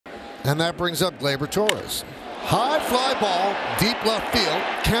And that brings up Gleyber Torres. High fly ball, deep left field.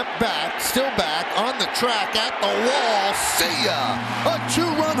 Kemp back, still back, on the track, at the wall. See ya! A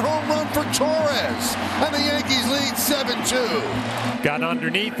 2-run home run for Torres. And the Yankees lead 7-2. Got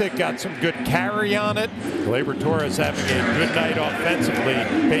underneath it, got some good carry on it. Gleyber Torres having a good night offensively.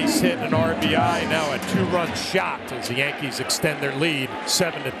 Base hit and an RBI. Now a 2-run shot as the Yankees extend their lead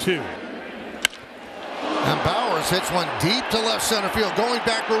 7-2. And Bauers hits one deep to left center field. Going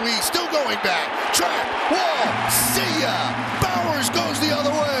back, Ruiz, still going back. Track, wall, see ya! Bauers goes the other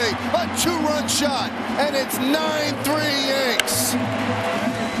way. A 2-run shot, and it's 9-3 Yanks.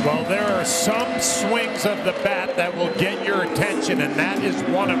 Well, there are some swings of the bat that will get your attention, and that is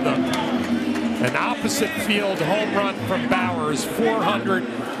one of them. An opposite field home run from Bauers,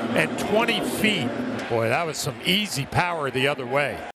 420 feet. Boy, that was some easy power the other way.